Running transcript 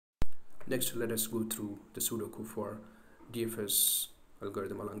Next, let us go through the pseudo code for DFS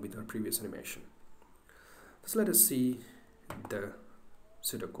algorithm along with our previous animation. So let us see the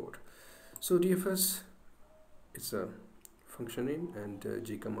pseudo code. So DFS is a function name, and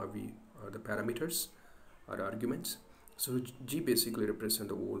G comma V are the parameters or the arguments. So G basically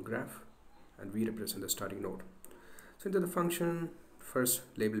represents the whole graph and V represent the starting node. So into the function, first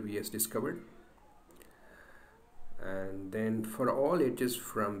label V as discovered, and then for all edges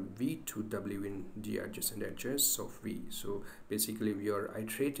from V to W in G adjacent edges of V. So basically we are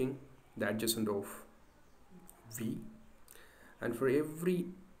iterating the adjacent of V, and for every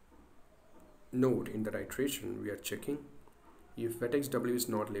node in that iteration we are checking. If vertex W is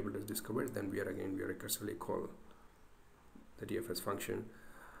not labeled as discovered, then we are recursively call the DFS function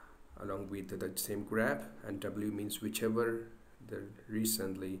along with the same graph, and W means whichever the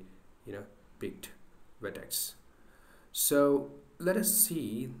recently picked vertex. So let us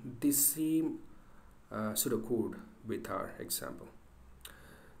see the same pseudocode with our example.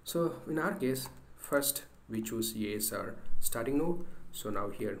 So in our case, first we choose A as our starting node. So now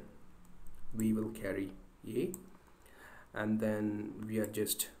here we will carry A, and then we are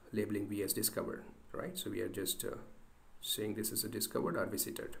just labeling V as discovered, right? So we are just saying this is a discovered or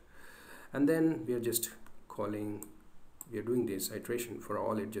visited, and then we are just calling, we are doing this iteration for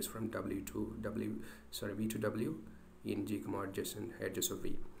all edges from V to W in G comma adjacent edges of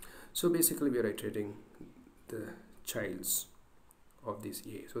V. So basically we are iterating the childs of this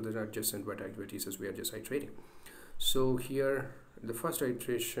A. So there are adjacent vertices we are just iterating. So here the first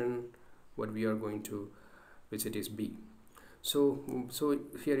iteration, what we are going to visit is B. So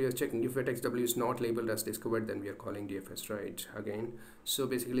here you are checking if vertex W is not labeled as discovered, then we are calling DFS, right? Again, so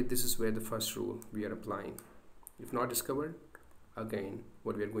basically this is where the first rule we are applying. If not discovered, again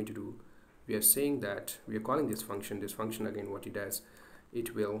what we are going to do, we are saying that we are calling this function again, what it does,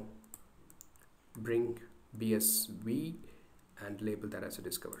 it will bring BSV and label that as a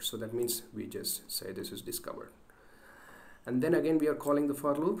discovered. So that means we just say this is discovered, and then again we are calling the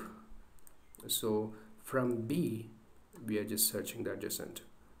for loop. So from B we are just searching the adjacent.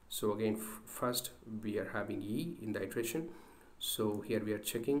 So again first we are having E in the iteration, so here we are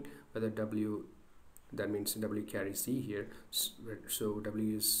checking whether W, that means W carries E here, so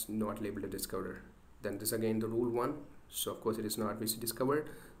W is not labeled a discovered. Then this again the rule 1, so of course it is not discovered.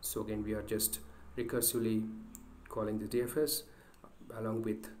 So again we are just recursively calling the DFS along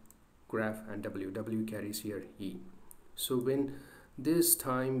with graph and W carries here E. So when this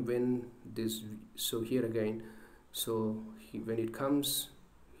time, when this, so here again, so when it comes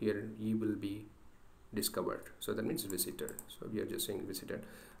here, E will be discovered, so that means visitor. So we are just saying visitor.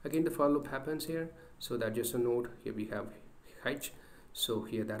 Again the for loop happens here, so that just a node, here we have H, so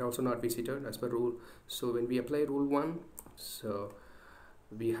here that also not visited as per rule. So when we apply rule 1, so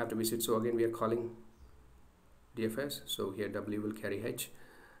we have to visit. So again we are calling DFS, so here W will carry H,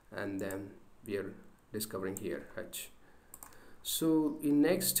 and then we are discovering here H. So in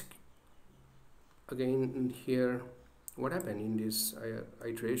next, again in here, what happened in this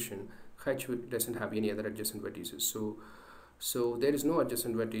iteration, H doesn't have any other adjacent vertices, so there is no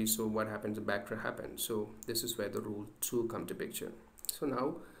adjacent vertice. So what happens, the backtrack happens. So this is where the rule 2 come to picture. So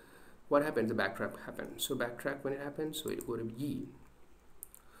now what happens, the backtrack happens. So backtrack when it happens, so it go to E.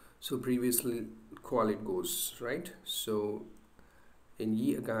 So previously call it goes, right? So in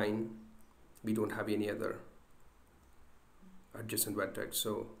E again we don't have any other adjacent vertex,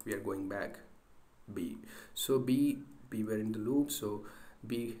 so we are going back B. So B were in the loop, so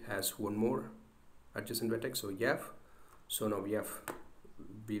B has one more adjacent vertex, so F. So now we'll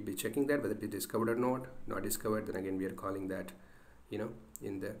be checking that whether it is discovered or not discovered, then again we are calling that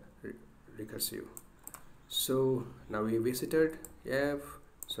in the recursive. So now we visited F,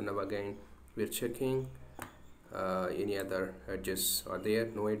 so now again we are checking any other edges are there,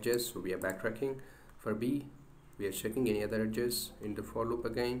 no edges, so we are backtracking. For B we are checking any other edges in the for loop,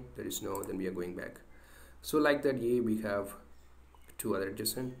 again there is no, then we are going back. So like that, A we have 2 other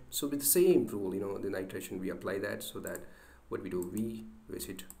adjacent. So with the same rule, the iteration we apply that, so that what we do, we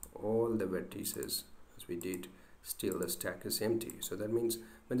visit all the vertices as we did, still the stack is empty. So that means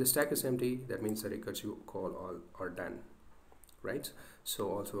when the stack is empty, that means the recursive call all are done, right?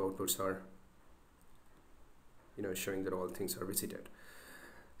 So also outputs are showing that all things are visited.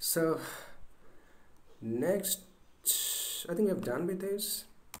 So next, I think I'm done with this.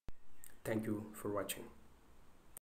 Thank you for watching.